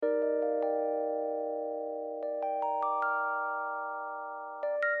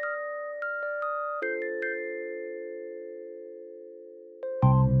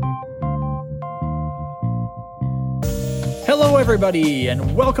Hello, everybody,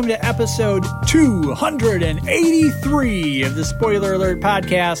 and welcome to episode 283 of the Spoiler Alert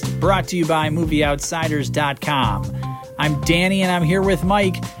podcast, brought to you by MovieOutsiders.com. I'm Danny, and I'm here with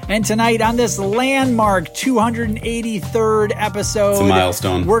Mike, and tonight on this landmark 283rd episode, it's a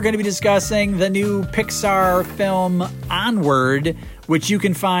milestone. We're going to be discussing the new Pixar film Onward, which you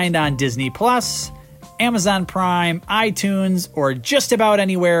can find on Disney Plus, Amazon Prime, iTunes, or just about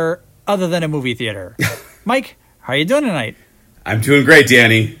anywhere other than a movie theater. Mike, how are you doing tonight? I'm doing great,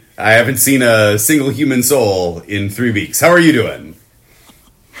 Danny. I haven't seen a single human soul in 3 weeks. How are you doing?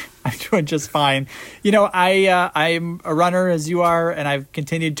 I'm doing just fine. You know, I'm a runner, as you are, and I've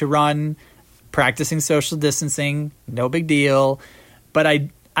continued to run, practicing social distancing. No big deal. But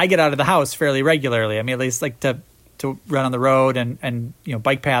I get out of the house fairly regularly. I mean, at least like to run on the road and you know,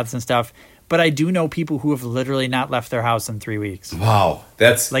 bike paths and stuff. But I do know people who have literally not left their house in 3 weeks. Wow.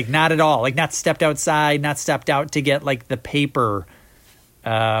 That's like not at all. Like not stepped outside, not stepped out to get like the paper.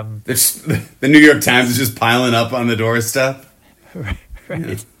 the New York Times is just piling up on the doorstep. Right.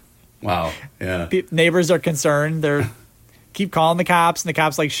 Yeah. Wow. Yeah. Neighbors are concerned. They're keep calling the cops, and the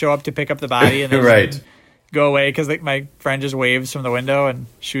cops like show up to pick up the body and then right. Go away because like my friend just waves from the window and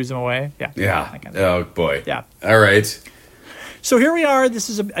shoos them away. Yeah. Yeah. Kind of Oh boy. Yeah. All right. So here we are. This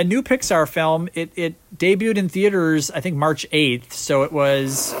is a new Pixar film. It debuted in theaters, I think, March 8th. So it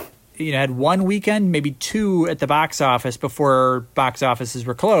was, you know, had one weekend, maybe two at the box office before box offices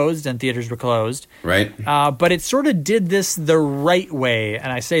were closed and theaters were closed. Right. But it sort of did this the right way.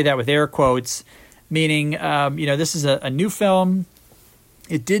 And I say that with air quotes, meaning, you know, this is a new film.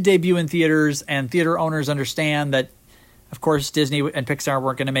 It did debut in theaters, and theater owners understand that, of course, Disney and Pixar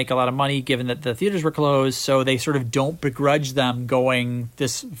weren't going to make a lot of money given that the theaters were closed, so they sort of don't begrudge them going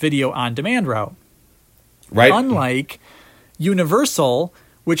this video on demand route. Right. Unlike Universal,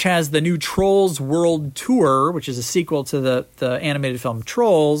 which has the new Trolls World Tour, which is a sequel to the animated film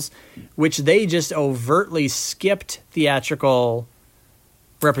Trolls, which they just overtly skipped theatrical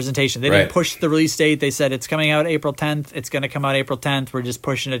representation. They didn't push the release date. They said it's coming out April 10th. It's going to come out April 10th. We're just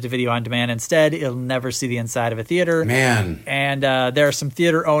pushing it to video on demand instead. It'll never see the inside of a theater. Man. And there are some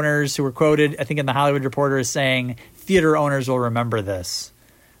theater owners who were quoted, I think in the Hollywood Reporter, as saying, theater owners will remember this.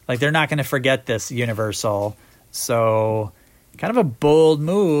 Like, they're not going to forget this, Universal. So, kind of a bold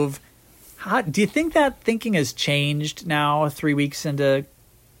move. Do you think that thinking has changed now, 3 weeks into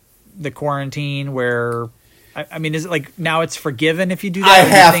the quarantine, where... I mean, is it like now it's forgiven if you do that? I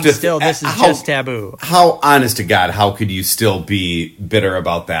have think to. Still, this is just taboo. How, honest to God, how could you still be bitter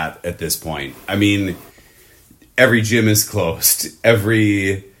about that at this point? I mean, every gym is closed.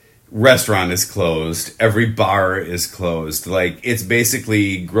 Every restaurant is closed. Every bar is closed. Like, it's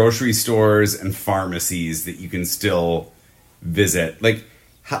basically grocery stores and pharmacies that you can still visit. Like,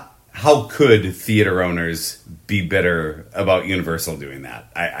 how could theater owners be bitter about Universal doing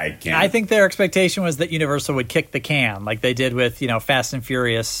that? I can't. I think their expectation was that Universal would kick the can, like they did with, you know, Fast and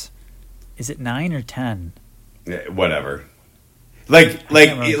Furious. Is it 9 or 10? Whatever. Like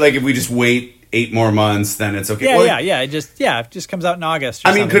if we just wait 8 more months, then it's okay. Yeah. It just comes out in August.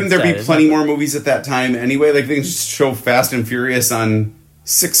 I mean, couldn't there be plenty more movies at that time anyway? Like, they can just show Fast and Furious on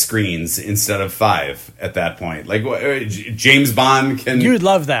 6 screens instead of 5 at that point. Like, James Bond can... You'd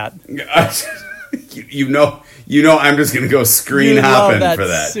love that. you know, I'm just going to go screen hopping for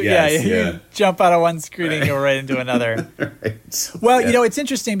that. Yes, you jump out of one screen and go right into another. Right. Well, you know, it's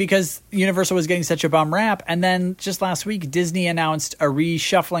interesting because Universal was getting such a bum rap, and then just last week, Disney announced a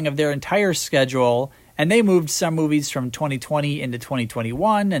reshuffling of their entire schedule, and they moved some movies from 2020 into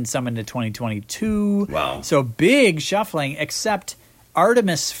 2021 and some into 2022. Wow. So big shuffling, except...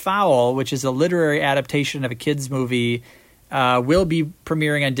 Artemis Fowl, which is a literary adaptation of a kids' movie, will be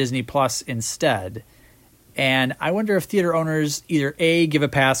premiering on Disney Plus instead. And I wonder if theater owners either A, give a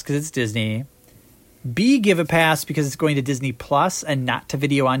pass because it's Disney, B, give a pass because it's going to Disney Plus and not to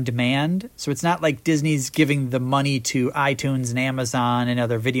video on demand. So it's not like Disney's giving the money to iTunes and Amazon and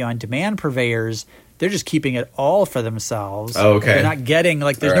other video on demand purveyors. They're just keeping it all for themselves. Oh, okay. They're not getting,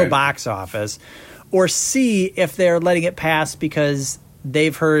 like, there's all right. no box office. Or C, if they're letting it pass because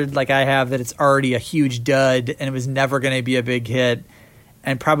they've heard, like I have, that it's already a huge dud and it was never going to be a big hit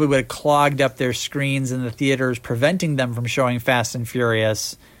and probably would have clogged up their screens in the theaters, preventing them from showing Fast and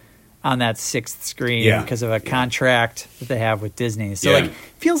Furious on that 6th screen because of a contract that they have with Disney. So, like,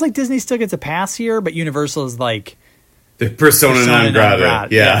 feels like Disney still gets a pass here, but Universal is like... The persona non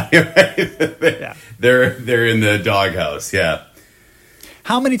grata. Yeah. Yeah. They're in the doghouse, yeah.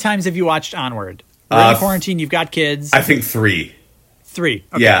 How many times have you watched Onward? We're in quarantine. You've got kids. I think 3. 3.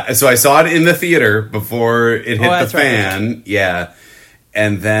 Okay. Yeah. So I saw it in the theater before it hit the fan. Right. Yeah.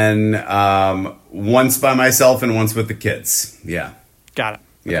 and then once by myself and once with the kids. Yeah. Got it.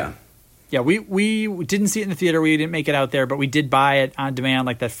 Yeah. Yeah, we didn't see it in the theater. We didn't make it out there, but we did buy it on demand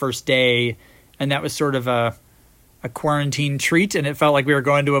like that first day, and that was sort of a quarantine treat, and it felt like we were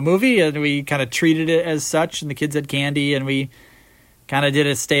going to a movie, and we kind of treated it as such, and the kids had candy, and we kind of did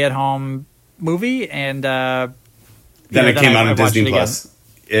a stay-at-home movie, and then it came out on Disney Plus.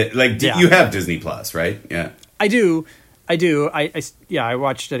 You have Disney Plus, right? Yeah, I do. I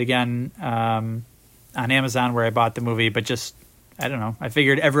watched it again on Amazon where I bought the movie, but just I don't know. I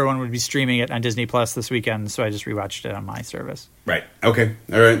figured everyone would be streaming it on Disney Plus this weekend, so I just rewatched it on my service. Right. Okay.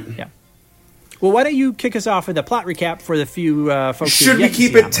 All right. Yeah. Well, why don't you kick us off with a plot recap for the few folks? Should we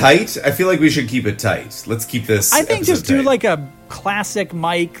keep it tight? I feel like we should keep it tight. Let's keep this. I think just do like a classic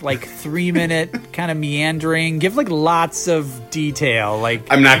Mike, like 3-minute kind of meandering. Give like lots of detail. Like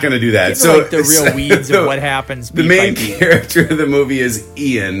I'm not going to do that. Get to, like the real weeds of what happens. The main character of the movie is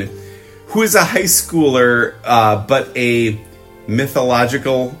Ian, who is a high schooler, but a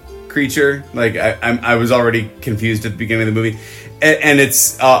mythological creature. Like I was already confused at the beginning of the movie. And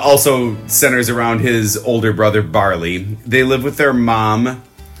it's also centers around his older brother, Barley. They live with their mom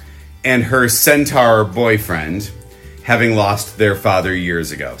and her centaur boyfriend, having lost their father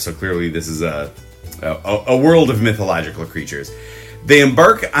years ago. So clearly this is a world of mythological creatures. They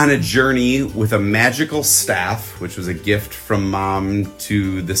embark on a journey with a magical staff, which was a gift from mom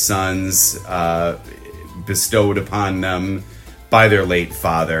to the sons, bestowed upon them by their late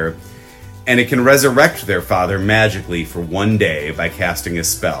father. And it can resurrect their father magically for one day by casting a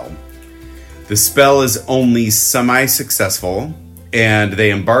spell. The spell is only semi-successful, and they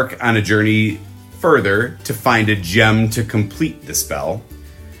embark on a journey further to find a gem to complete the spell.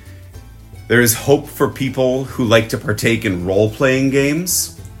 There is hope for people who like to partake in role-playing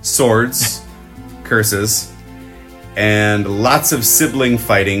games, swords, curses, and lots of sibling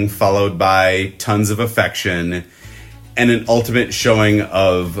fighting, followed by tons of affection and an ultimate showing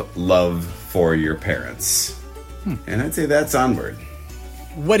of love for your parents. And I'd say that's Onward.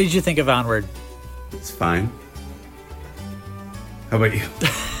 What did you think of Onward? It's fine. How about you?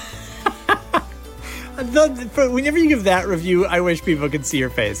 Whenever you give that review, I wish people could see your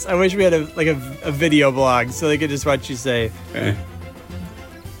face. I wish we had a video blog so they could just watch you say,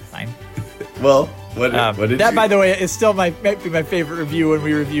 fine. Well, what did that, you... by the way, is still might be my favorite review when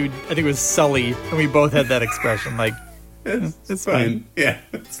we reviewed, I think it was Sully, and we both had that expression, like, it's fine. Yeah,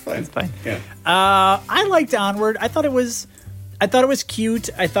 it's fine. It's fine. Yeah. I liked Onward. I thought it was cute.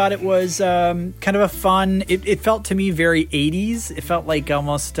 I thought it was kind of a fun. It felt to me very 80s. It felt like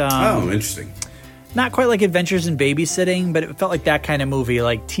almost. Interesting. Not quite like Adventures in Babysitting, but it felt like that kind of movie,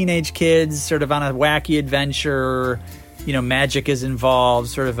 like teenage kids sort of on a wacky adventure. You know, magic is involved,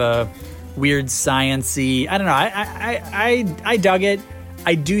 sort of a weird science-y. I don't know. I dug it.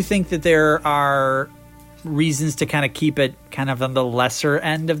 I do think that there are reasons to kind of keep it kind of on the lesser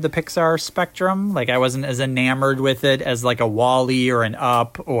end of the Pixar spectrum. Like I wasn't as enamored with it as like a WALL-E or an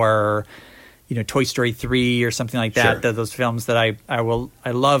Up or, you know, Toy Story 3 or something like that. Sure. Those films that I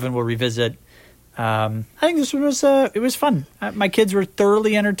love and will revisit. I think this one was it was fun. My kids were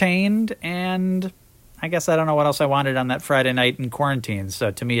thoroughly entertained, and I guess I don't know what else I wanted on that Friday night in quarantine.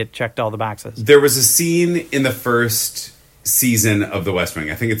 So to me, it checked all the boxes. There was a scene in the first season of The West Wing,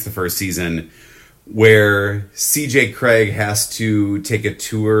 I think it's the first season, where CJ Craig has to take a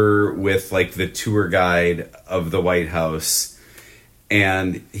tour with like the tour guide of the White House,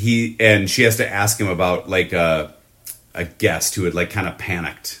 and she has to ask him about like a guest who had like kind of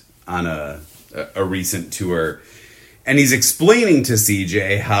panicked on a recent tour, and he's explaining to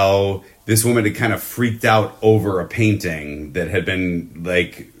CJ how this woman had kind of freaked out over a painting that had been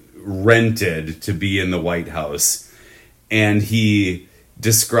like rented to be in the White House, and he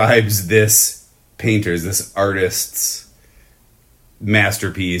describes this artist's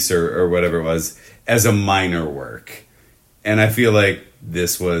masterpiece or whatever it was as a minor work. And I feel like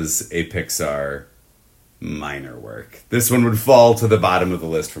this was a Pixar minor work. This one would fall to the bottom of the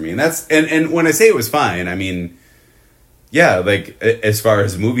list for me. And when I say it was fine, I mean, yeah, like as far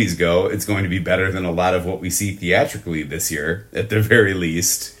as movies go, it's going to be better than a lot of what we see theatrically this year, at the very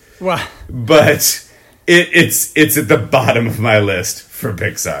least. Wow. But it's at the bottom of my list for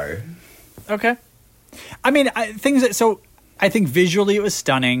Pixar. Okay. I mean, I think visually it was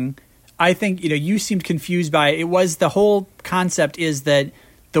stunning. I think, you seemed confused by it. It was, the whole concept is that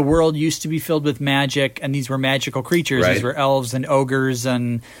the world used to be filled with magic, and these were magical creatures. Right. These were elves and ogres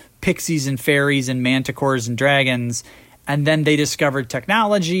and pixies and fairies and manticores and dragons. And then they discovered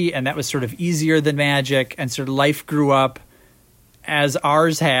technology, and that was sort of easier than magic. And sort of life grew up as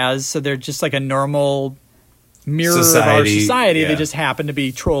ours has. So they're just like a normal mirror of our Society, society. yeah. They just happen to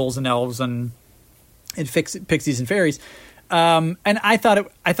be trolls and elves and pixies and fairies. And I thought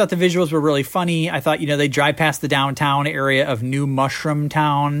the visuals were really funny. I thought, they drive past the downtown area of New Mushroom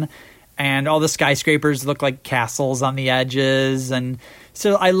Town, and all the skyscrapers look like castles on the edges. And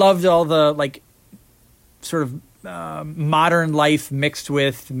so I loved all the like sort of modern life mixed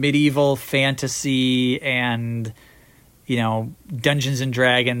with medieval fantasy and, Dungeons and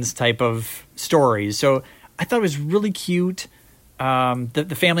Dragons type of stories. So I thought it was really cute.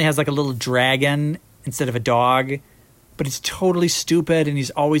 The family has like a little dragon instead of a dog, but he's totally stupid and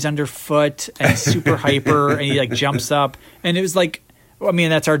he's always underfoot and super hyper and he like jumps up. And it was like,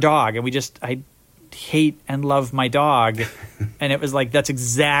 that's our dog. And I hate and love my dog. And it was like, that's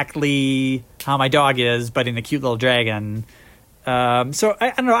exactly how my dog is, but in a cute little dragon. So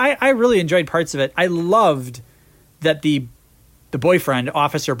I don't know. I really enjoyed parts of it. I loved that the boyfriend,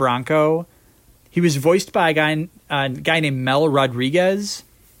 Officer Bronco, he was voiced by a guy named Mel Rodriguez.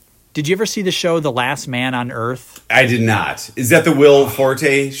 Did you ever see the show The Last Man on Earth? I did not. Is that the Will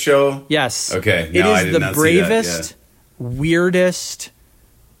Forte show? Yes. Okay. No, I did not see that. It is the bravest, weirdest,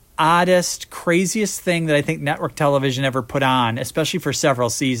 oddest, craziest thing that I think network television ever put on, especially for several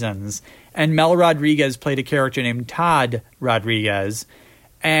seasons. And Mel Rodriguez played a character named Todd Rodriguez,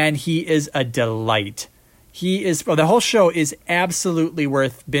 and he is a delight. The whole show is absolutely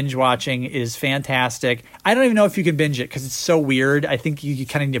worth binge watching. It is fantastic. I don't even know if you can binge it because it's so weird. I think you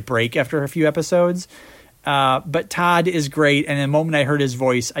kind of need a break after a few episodes. But Todd is great. And the moment I heard his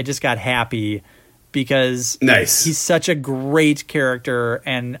voice, I just got happy because he's such a great character.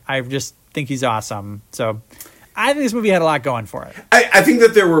 And I just think he's awesome. So I think this movie had a lot going for it. I think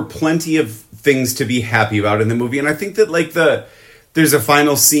that there were plenty of things to be happy about in the movie. And I think that there's a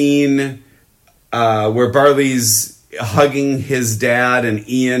final scene where Barley's hugging his dad and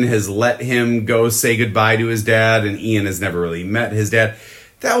Ian has let him go say goodbye to his dad and Ian has never really met his dad.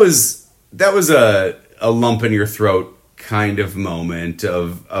 That was a lump in your throat kind of moment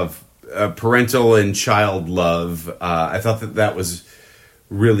of parental and child love. I thought that was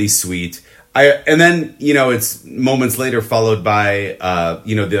really sweet. And then, it's moments later followed by,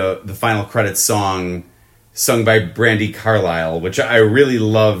 the final credits song sung by Brandi Carlile, which I really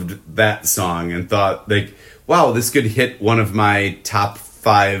loved that song and thought wow, this could hit one of my top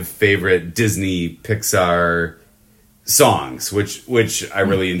 5 favorite Disney Pixar songs, which I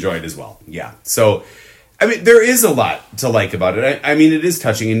really enjoyed as well. Yeah. So, there is a lot to like about it. It is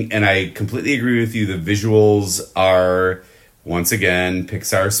touching and I completely agree with you. The visuals are, once again,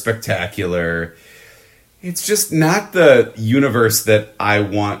 Pixar spectacular. It's just not the universe that I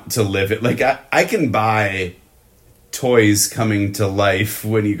want to live in. Like, I can buy toys coming to life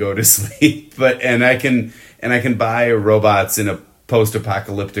when you go to sleep, and I can buy robots in a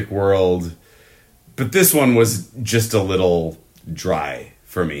post-apocalyptic world. But this one was just a little dry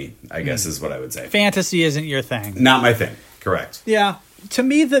for me, I guess is what I would say. Fantasy isn't your thing. Not my thing. Correct. Yeah. To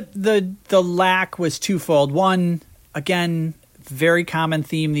me, the lack was twofold. One, again, very common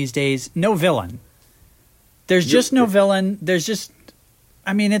theme these days, no villain. There's just no villain. There's just,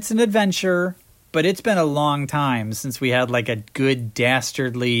 it's an adventure, but it's been a long time since we had like a good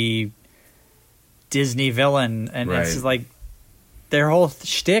dastardly Disney villain. And It's just like their whole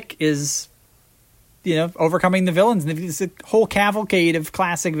shtick is, overcoming the villains. And it's a whole cavalcade of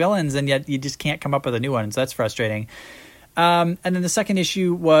classic villains, and yet you just can't come up with a new one. So that's frustrating. And then the second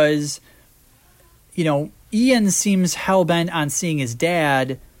issue was, Ian seems hell-bent on seeing his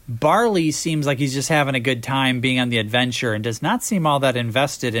dad. Barley seems like he's just having a good time being on the adventure and does not seem all that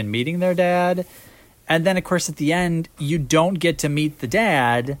invested in meeting their dad. And then, of course, at the end, you don't get to meet the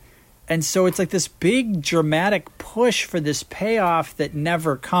dad. And so it's like this big dramatic push for this payoff that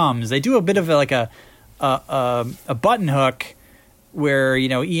never comes. They do a bit of a button hook where,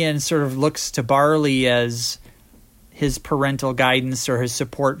 Ian sort of looks to Barley as his parental guidance or his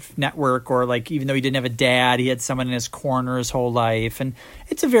support network, or like, even though he didn't have a dad, he had someone in his corner his whole life. And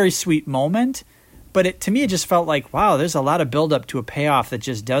it's a very sweet moment, but to me, it just felt like, wow, there's a lot of buildup to a payoff that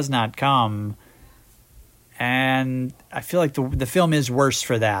just does not come. And I feel like the film is worse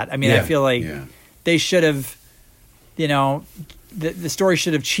for that. I feel like they should have, the story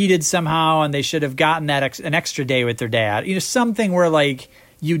should have cheated somehow, and they should have gotten that an extra day with their dad. Something where like,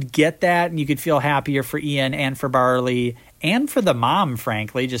 you'd get that and you could feel happier for Ian and for Barley and for the mom,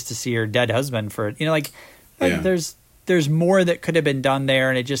 frankly, just to see her dead husband for it. There's more that could have been done there.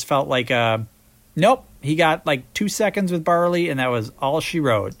 And it just felt like, nope, he got like 2 seconds with Barley and that was all she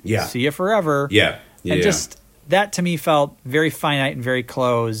wrote. Yeah. See you forever. Yeah. And just that to me felt very finite and very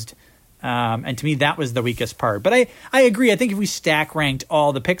closed. And to me, that was the weakest part. But I agree. I think if we stack ranked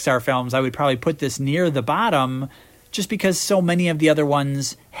all the Pixar films, I would probably put this near the bottom, just because so many of the other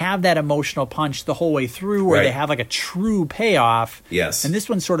ones have that emotional punch the whole way through, where they have like a true payoff. Yes. And this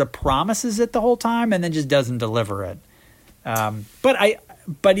one sort of promises it the whole time and then just doesn't deliver it.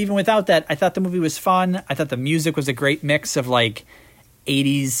 But even without that, I thought the movie was fun. I thought the music was a great mix of like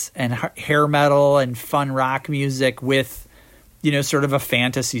 80s and hair metal and fun rock music with, sort of a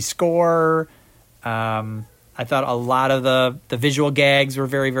fantasy score. I thought a lot of the visual gags were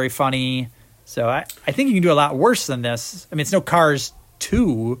very, very funny. So I think you can do a lot worse than this. I mean, it's no Cars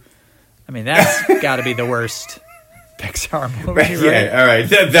 2. I mean, that's got to be the worst Pixar movie, right? Yeah, all right.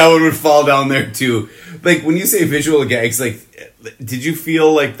 That one would fall down there, too. Like, when you say visual gags, like, did you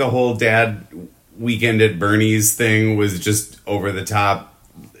feel like the whole Dad Weekend at Bernie's thing was just over the top,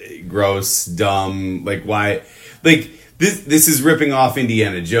 gross, dumb? Like, why? Like, this is ripping off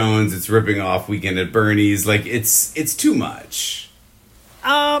Indiana Jones. It's ripping off Weekend at Bernie's. Like, it's too much.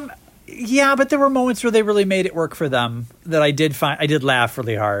 Yeah, but there were moments where they really made it work for them that I did laugh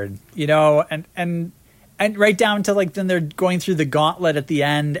really hard, and right down to like then they're going through the gauntlet at the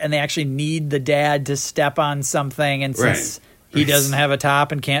end and they actually need the dad to step on something, and since he doesn't have a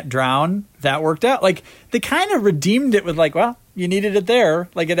top and can't drown, that worked out. Like they kind of redeemed it with like, well, you needed it there.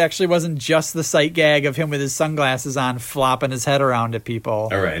 Like it actually wasn't just the sight gag of him with his sunglasses on flopping his head around at people.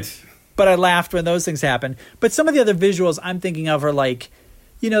 All right. But I laughed when those things happened. But some of the other visuals I'm thinking of are like,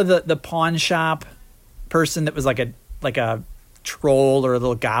 the pawn shop person that was like a troll or a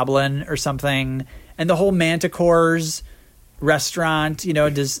little goblin or something, and the whole Manticore's restaurant.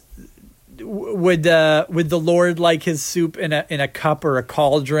 Would the Lord like his soup in a cup or a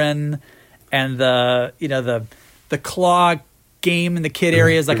cauldron, and the claw game in the kid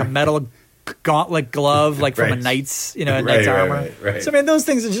area is like a metal gauntlet glove, like from a knight's knight's armor. Right. So I mean, those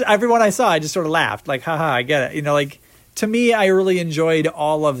things. Everyone I saw, I just sort of laughed, like, haha, I get it. Like. To me, I really enjoyed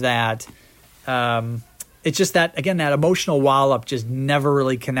all of that. It's just that, again, that emotional wallop just never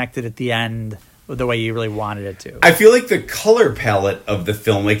really connected at the end the way you really wanted it to. I feel like the color palette of the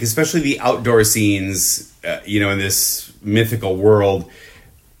film, like especially the outdoor scenes, in this mythical world,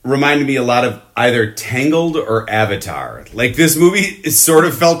 reminded me a lot of either Tangled or Avatar. Like this movie sort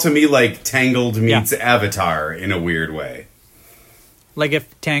of felt to me like Tangled meets Avatar in a weird way. Like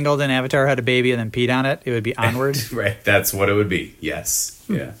if Tangled and Avatar had a baby and then peed on it, it would be Onward. Right, that's what it would be. Yes.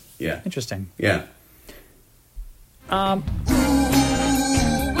 Yeah. Interesting. Yeah.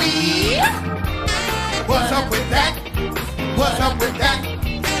 What's up with that? What's up with that?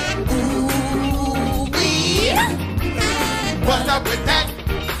 What's up with that?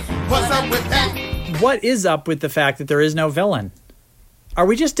 What's up with that? What is up with the fact that there is no villain? Are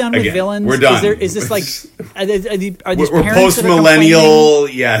we just done with villains? We're done. Is this like are these we're parents post-millennial?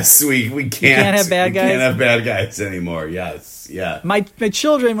 Yes, we can't have bad guys. We can't have bad guys anymore. Yes, yeah. My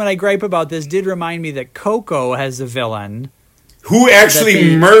children, when I gripe about this, did remind me that Coco has a villain who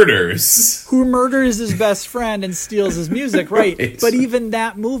actually murders his best friend and steals his music. Right. But even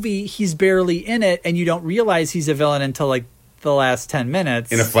that movie, he's barely in it, and you don't realize he's a villain until like the last 10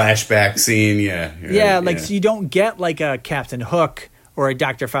 minutes in a flashback scene. So you don't get like a Captain Hook or a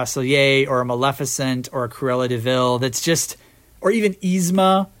Dr. Facilier or a Maleficent or a Cruella de Vil that's just, or even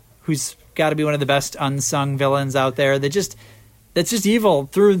Yzma, who's got to be one of the best unsung villains out there, that's just evil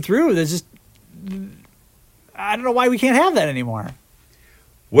through and through. There's just, I don't know why we can't have that anymore.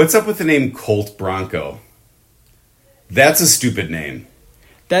 What's up with the name Colt Bronco? That's a stupid name.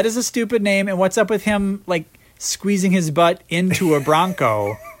 That is a stupid name. And what's up with him like squeezing his butt into a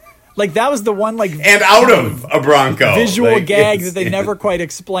Bronco? Like that was the one like and out of a Bronco visual gag that they never quite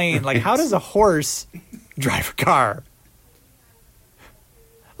explained. Like how does a horse drive a car?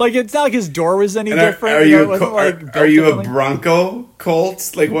 Like it's not like his door was any different. Are you a Bronco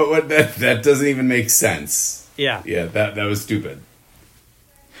Colt? Like what that doesn't even make sense. Yeah. Yeah, that was stupid.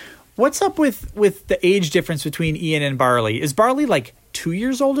 What's up with the age difference between Ian and Barley? Is Barley like 2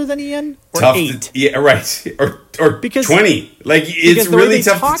 years older than Ian? Or tough 8? Yeah, right. Or because 20. Like, it's really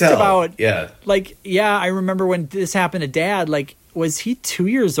tough to tell. I remember when this happened to Dad, like, was he 2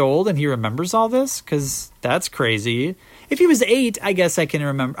 years old and he remembers all this? Because that's crazy. If he was 8, I guess I can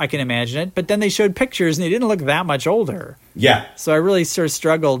imagine it. But then they showed pictures and he didn't look that much older. Yeah. So I really sort of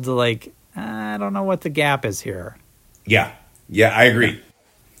struggled to, like, I don't know what the gap is here. Yeah. Yeah, I agree.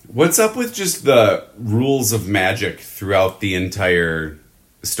 What's up with just the rules of magic throughout the entire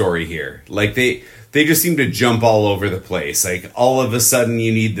story here? Like they just seem to jump all over the place. Like all of a sudden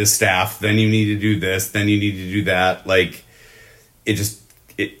you need the staff, then you need to do this, then you need to do that. Like it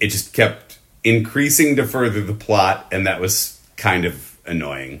just kept increasing to further the plot, and that was kind of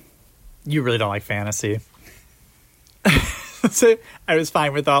annoying. You really don't like fantasy. So I was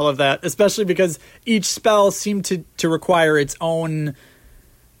fine with all of that, especially because each spell seemed to require its own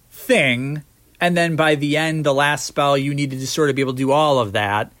thing. And then by the end, the last spell, you needed to sort of be able to do all of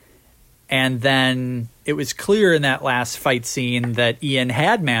that. And then it was clear in that last fight scene that Ian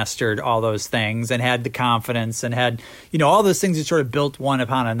had mastered all those things and had the confidence and had, all those things that sort of built one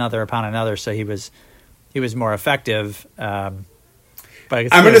upon another. So he was more effective. But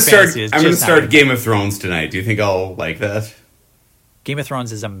I'm going to start Game of Thrones tonight. Do you think I'll like that? Game of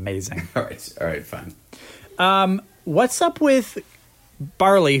Thrones is amazing. All right, fine. What's up with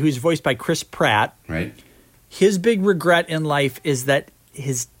Barley, who's voiced by Chris Pratt? Right. His big regret in life is that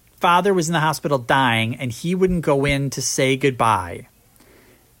his father was in the hospital dying and he wouldn't go in to say goodbye.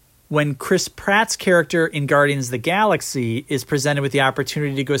 When Chris Pratt's character in Guardians of the Galaxy is presented with the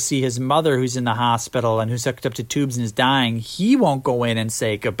opportunity to go see his mother who's in the hospital and who's hooked up to tubes and is dying, he won't go in and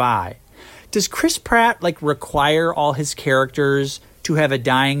say goodbye. Does Chris Pratt require all his characters to have a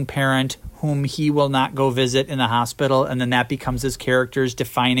dying parent whom he will not go visit in the hospital, and then that becomes his character's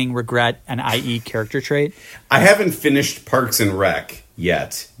defining regret and i.e. character trait? I haven't finished Parks and Rec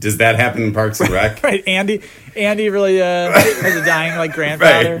yet. Does that happen in Parks and Rec? Right, Andy really has a dying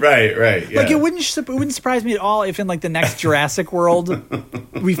grandfather. Right. Yeah. It wouldn't surprise me at all if in the next Jurassic World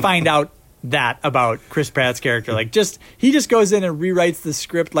we find out that about Chris Pratt's character. He just goes in and rewrites the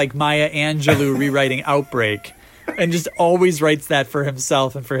script like Maya Angelou rewriting Outbreak. And just always writes that for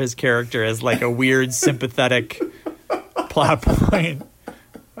himself and for his character as a weird, sympathetic plot point.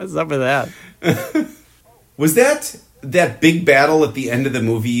 What's up with that? Was that big battle at the end of the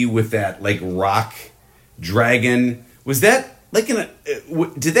movie with that rock dragon? Was that did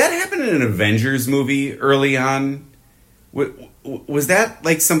that happen in an Avengers movie early on? Was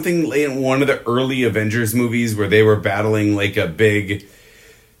that something in one of the early Avengers movies where they were battling a big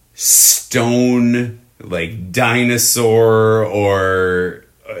stone dinosaur, or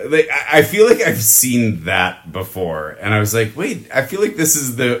I feel like I've seen that before, and I was like, wait, I feel like this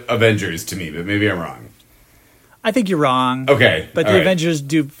is the Avengers to me, but maybe I'm wrong. I think you're wrong. Okay. But the Avengers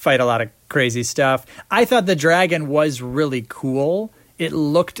do fight a lot of crazy stuff. I thought the dragon was really cool. It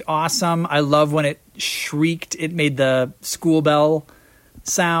looked awesome. I love when it shrieked. It made the school bell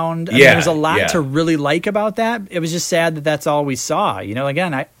sound. There's a lot to really like about that. It was just sad that that's all we saw.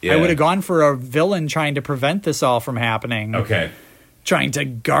 Again, I would have gone for a villain trying to prevent this all from happening. Okay. Trying to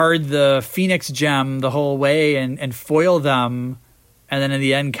guard the Phoenix gem the whole way and foil them, and then in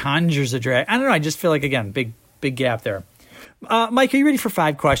the end conjures a dragon. I don't know. I just feel like, again, big gap there. Mike, are you ready for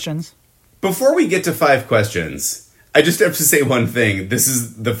 5 questions? Before we get to 5 questions, I just have to say one thing. This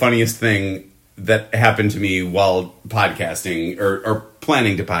is the funniest thing that happened to me while podcasting or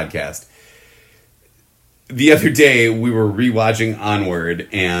planning to podcast. The other day we were rewatching Onward,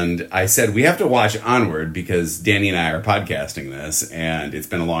 and I said we have to watch Onward because Danny and I are podcasting this, and it's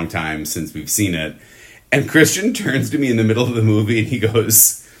been a long time since we've seen it. And Christian turns to me in the middle of the movie and he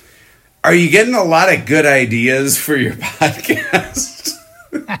goes, "Are you getting a lot of good ideas for your podcast?"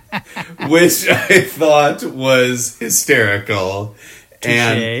 Which I thought was hysterical.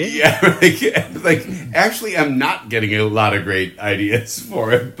 And actually, I'm not getting a lot of great ideas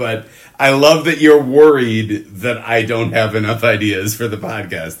for it, but I love that you're worried that I don't have enough ideas for the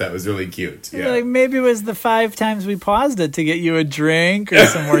podcast. That was really cute. Yeah. Maybe it was the 5 times we paused it to get you a drink or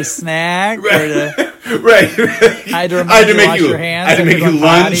some more snack. Right. Or to, right. I had to make you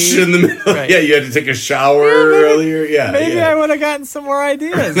lunch in the middle. Right. Yeah, you had to take a shower earlier. Yeah. Maybe I would have gotten some more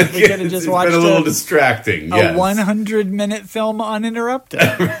ideas if we could have just watched a little distracting. A 100-minute film uninterrupted.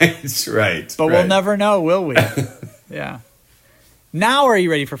 Right. But we'll never know, will we? Yeah. Now, are you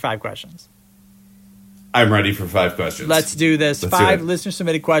ready for 5 questions? I'm ready for 5 questions. Let's do this. 5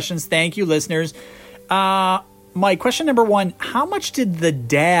 listener-submitted questions. Thank you, listeners. Mike, question number 1. How much did the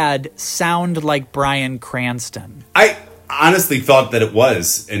dad sound like Bryan Cranston? I honestly thought that it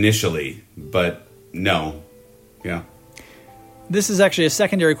was initially, but no. Yeah. This is actually a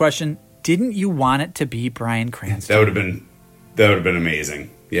secondary question. Didn't you want it to be Bryan Cranston? That would have been amazing.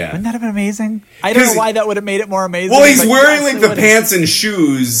 Yeah. Wouldn't that have been amazing? I don't know why that would have made it more amazing. Well, he's wearing the pants and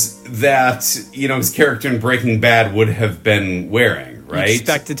shoes that, his character in Breaking Bad would have been wearing, right? You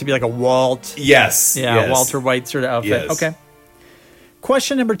expect it to be like a Walt. Yes. Yeah, yes. Walter White sort of outfit. Yes. Okay.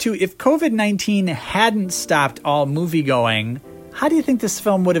 Question number 2. If COVID-19 hadn't stopped all movie-going, how do you think this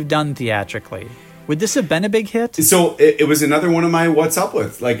film would have done theatrically? Would this have been a big hit? So it was another one of my what's up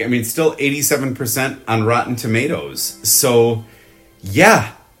with. Still 87% on Rotten Tomatoes. So,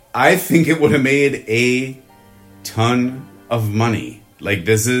 yeah, I think it would have made a ton of money.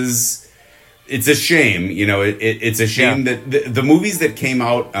 it's a shame. It's a shame that the movies that came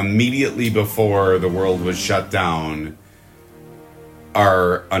out immediately before the world was shut down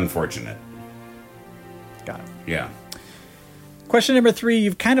are unfortunate. Got it. Yeah. Question number 3,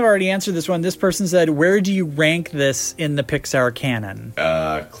 you've kind of already answered this one. This person said, where do you rank this in the Pixar canon?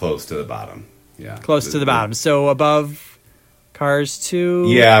 Close to the bottom. Yeah. Close to the bottom. So above Cars 2?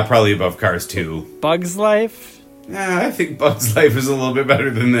 Yeah, probably above Cars 2. Bugs Life? I think Bugs Life is a little bit better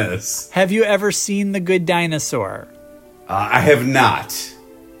than this. Have you ever seen The Good Dinosaur? I have not.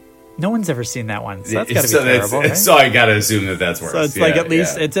 No one's ever seen that one, so that's got to be terrible, right? So I got to assume that that's worse. So it's like at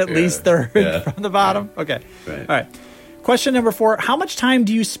least third from the bottom? Yeah. Okay. Right. All right. Question number 4. How much time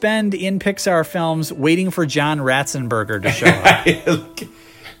do you spend in Pixar films waiting for John Ratzenberger to show up?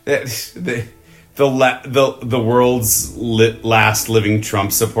 the world's last living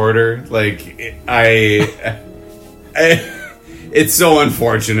Trump supporter. It's so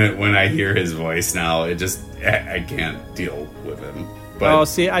unfortunate when I hear his voice now. I can't deal with him. But,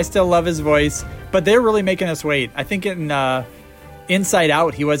 see, I still love his voice, but they're really making us wait. I think in Inside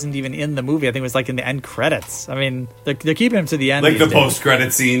Out, he wasn't even in the movie. I think it was like in the end credits. I mean, they're keeping him to the end. Like the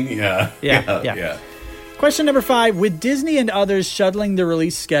post-credit scene? Yeah. Question number 5. With Disney and others shuttling the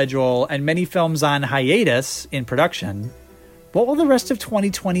release schedule and many films on hiatus in production, what will the rest of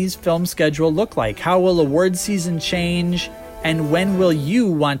 2020's film schedule look like? How will award season change? And when will you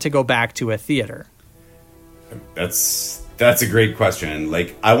want to go back to a theater? That's a great question.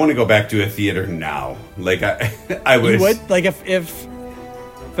 I want to go back to a theater now. I wish. You would? If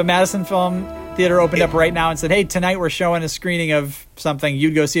the Madison Film Theater opened up right now and said, hey, tonight we're showing a screening of something,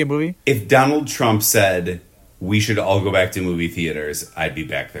 you'd go see a movie? If Donald Trump said we should all go back to movie theaters, I'd be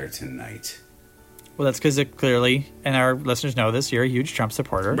back there tonight. Well, that's because clearly, and our listeners know this, you're a huge Trump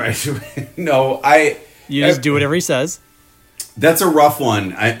supporter. Right. No, You just do whatever he says. That's a rough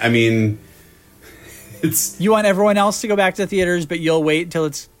one. I mean, You want everyone else to go back to theaters, but you'll wait until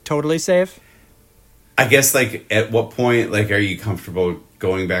it's totally safe? I guess, at what point, are you comfortable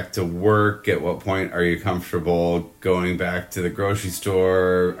going back to work? At what point are you comfortable going back to the grocery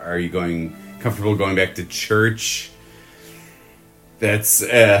store? Are you comfortable going back to church? That's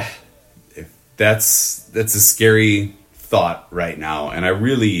a scary thought right now, and I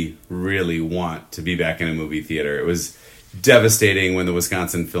really, really want to be back in a movie theater. It was devastating when the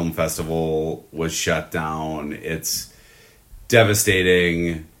Wisconsin Film Festival was shut down. It's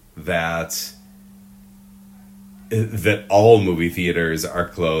devastating that all movie theaters are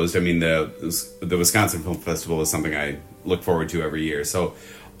closed. I mean, the Wisconsin Film Festival is something I look forward to every year. So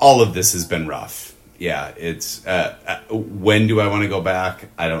all of this has been rough. Yeah, it's when do I want to go back?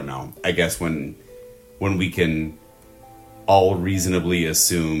 I don't know. I guess when we can all reasonably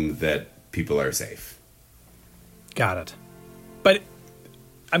assume that people are safe. Got it. But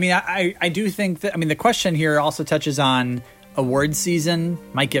I mean, I do think that, the question here also touches on award season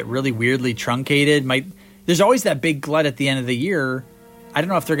might get really weirdly truncated. There's always that big glut at the end of the year. I don't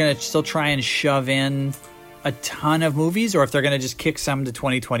know if they're going to still try and shove in a ton of movies or if they're going to just kick some to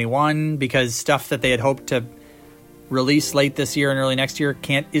 2021 because stuff that they had hoped to release late this year and early next year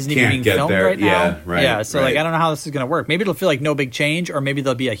isn't even being filmed right now. Yeah, right. Yeah, so right. I don't know how this is going to work. Maybe it'll feel like no big change, or maybe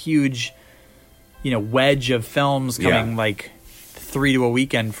there'll be a huge, wedge of films coming 3 to a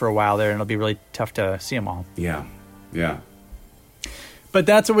weekend for a while there, and it'll be really tough to see them all. Yeah. But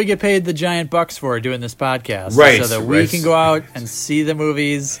that's what we get paid the giant bucks for, doing this podcast. Right. So that we can go out and see the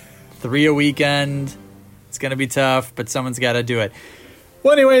movies 3 a weekend. It's going to be tough, but someone's got to do it.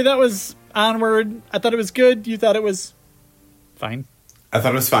 Well, anyway, that was Onward. I thought it was good. You thought it was fine? I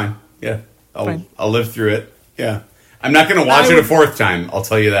thought it was fine. Yeah. Fine. I'll live through it. Yeah. I'm not going to watch it a fourth time. I'll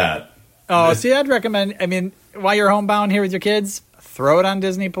tell you that. Oh, see, I'd recommend, while you're homebound here with your kids, throw it on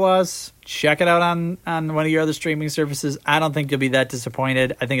Disney Plus. Check it out on one of your other streaming services. I don't think you'll be that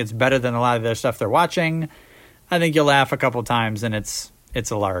disappointed. I think it's better than a lot of their stuff they're watching. I think you'll laugh a couple times, and it's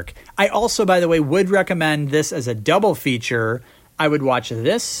a lark. I also, by the way, would recommend this as a double feature. I would watch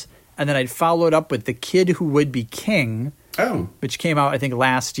this, and then I'd follow it up with The Kid Who Would Be King, which came out, I think,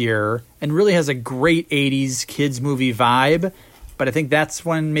 last year, and really has a great 80s kids movie vibe. But I think that's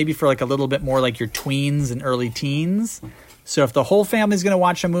one maybe for a little bit more like your tweens and early teens. So if the whole family's going to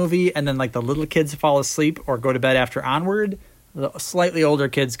watch a movie and then the little kids fall asleep or go to bed after Onward, the slightly older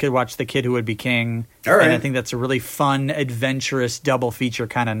kids could watch The Kid Who Would Be King. All right. And I think that's a really fun, adventurous double feature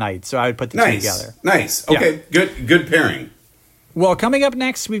kind of night. So I would put the two together. Nice. Okay. Yeah. Good pairing. Well, coming up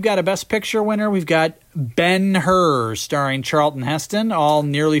next, we've got a Best Picture winner. We've got Ben-Hur starring Charlton Heston. All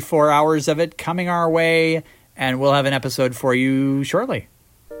nearly 4 hours of it coming our way. And we'll have an episode for you shortly.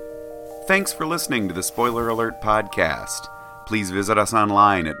 Thanks for listening to the Spoiler Alert podcast. Please visit us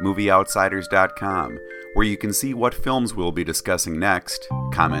online at movieoutsiders.com, where you can see what films we'll be discussing next,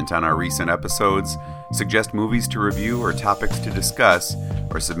 comment on our recent episodes, suggest movies to review or topics to discuss,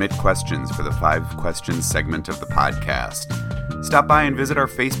 or submit questions for the 5 Questions segment of the podcast. Stop by and visit our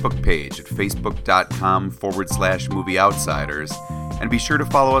Facebook page at facebook.com/movieoutsiders, and be sure to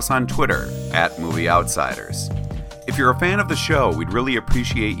follow us on Twitter at movieoutsiders. If you're a fan of the show, we'd really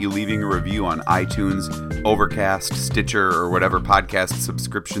appreciate you leaving a review on iTunes, Overcast, Stitcher, or whatever podcast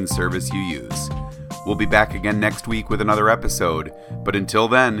subscription service you use. We'll be back again next week with another episode, but until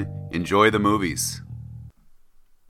then, enjoy the movies.